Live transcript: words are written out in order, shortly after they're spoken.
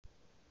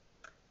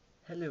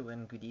Hello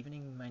and good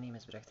evening, my name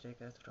is Brecht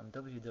Rijkaard from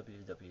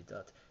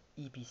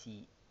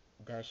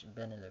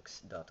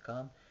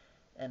www.epc-benelux.com,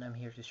 and I'm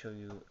here to show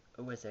you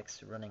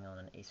OSX running on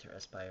an Acer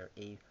Aspire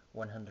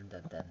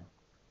A110.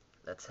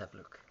 Let's have a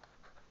look.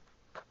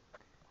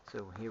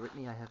 So here with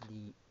me I have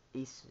the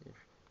Acer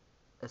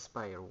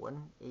Aspire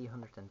 1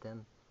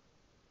 A110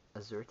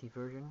 Azerty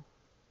version.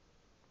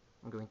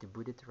 I'm going to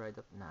boot it right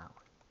up now.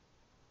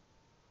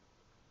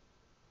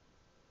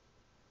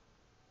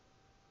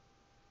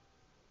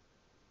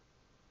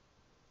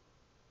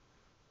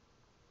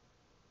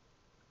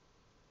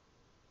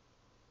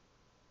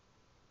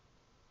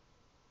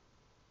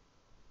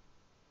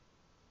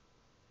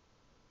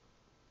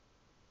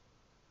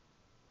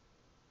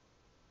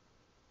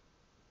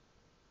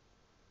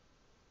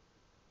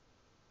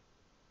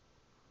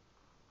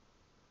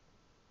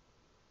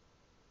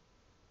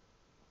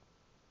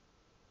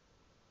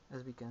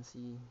 As we can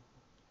see,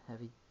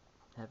 heavy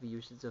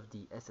usage of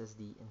the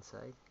SSD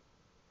inside.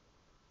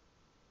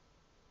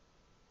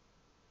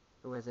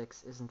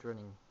 OSX isn't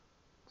running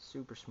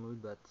super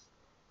smooth, but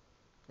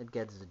it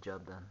gets the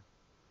job done.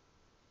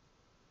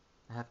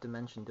 I have to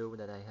mention though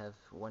that I have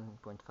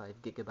 1.5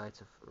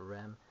 gigabytes of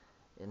RAM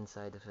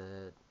inside of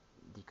the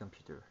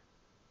computer.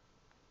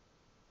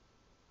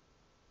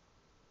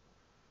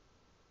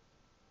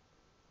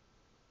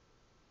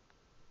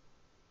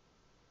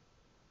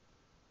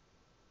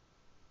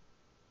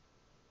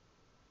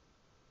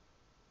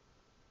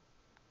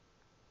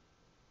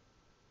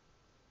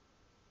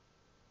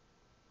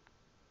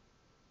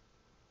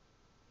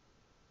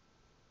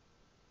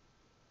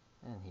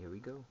 And here we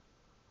go.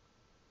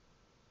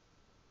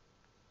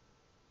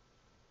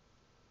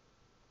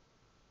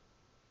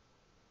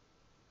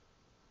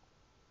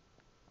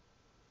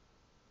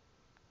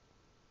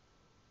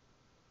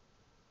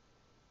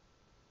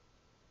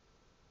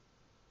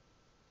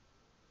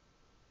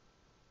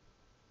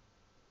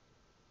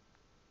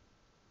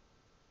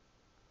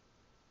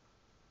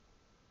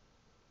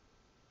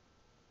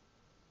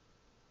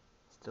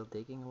 Still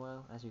taking a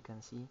while, as you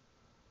can see.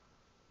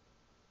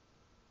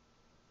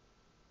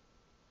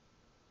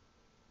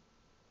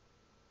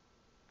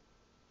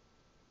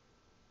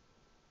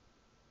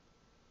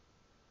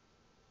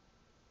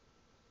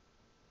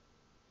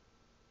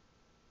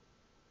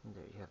 And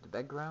there you have the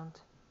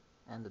background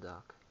and the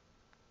dock.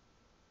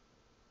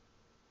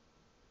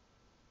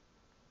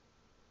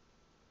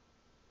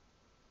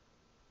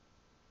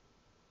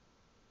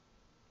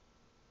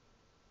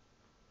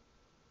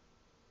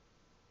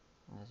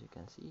 And as you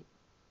can see,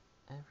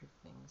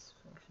 everything's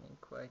functioning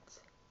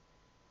quite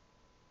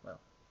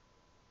well.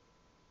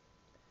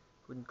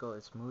 Wouldn't call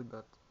it smooth,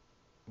 but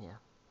yeah,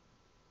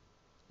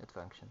 it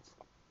functions.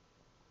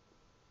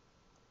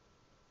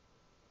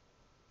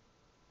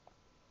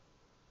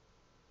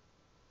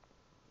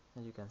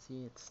 As you can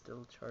see, it's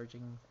still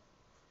charging.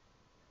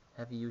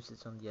 Heavy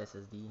usage on the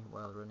SSD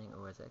while running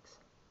OSX.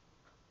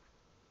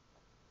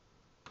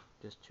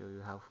 Just show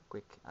you how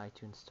quick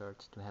iTunes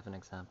starts to have an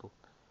example.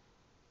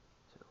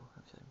 So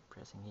if I'm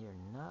pressing here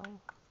now,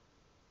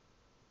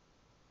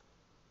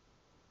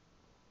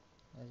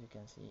 as you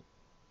can see,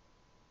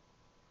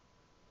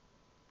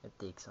 it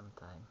takes some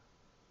time.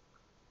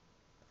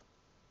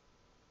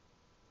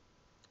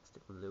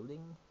 Still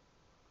loading.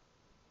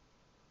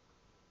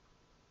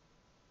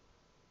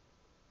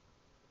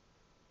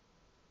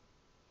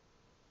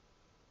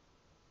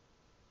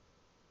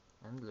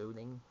 And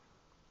loading.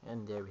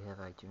 And there we have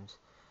iTunes.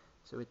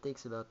 So it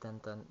takes about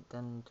 10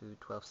 to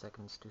 12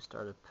 seconds to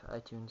start up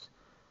iTunes,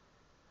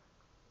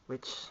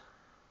 which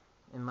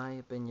in my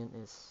opinion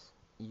is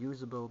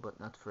usable but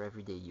not for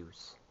everyday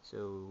use.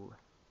 So,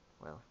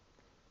 well,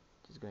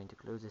 just going to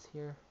close this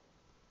here.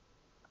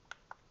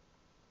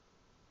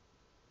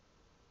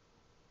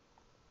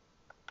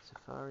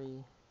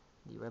 Safari,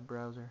 the web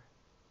browser,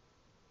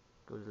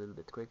 goes a little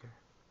bit quicker.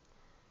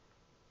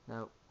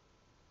 Now,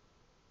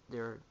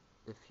 there are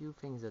a few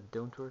things that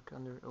don't work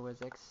under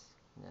OSX.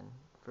 And then,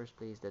 first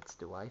place, that's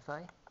the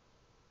Wi-Fi.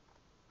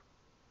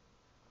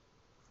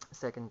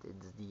 Second,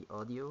 it's the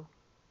audio.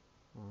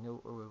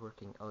 No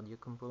overworking audio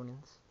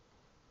components.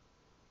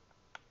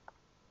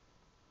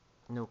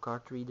 No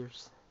card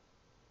readers.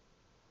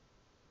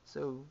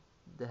 So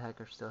the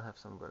hackers still have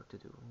some work to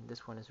do.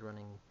 This one is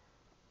running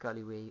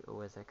Caliway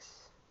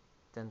OSX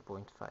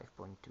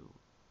 10.5.2.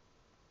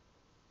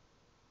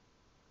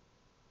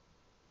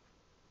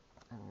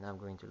 And now I'm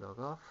going to log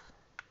off.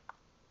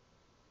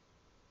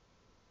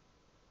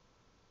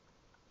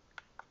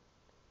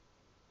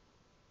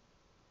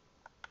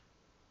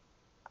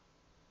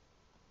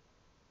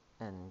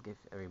 And give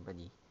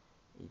everybody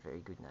a very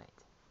good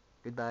night.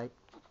 Goodbye.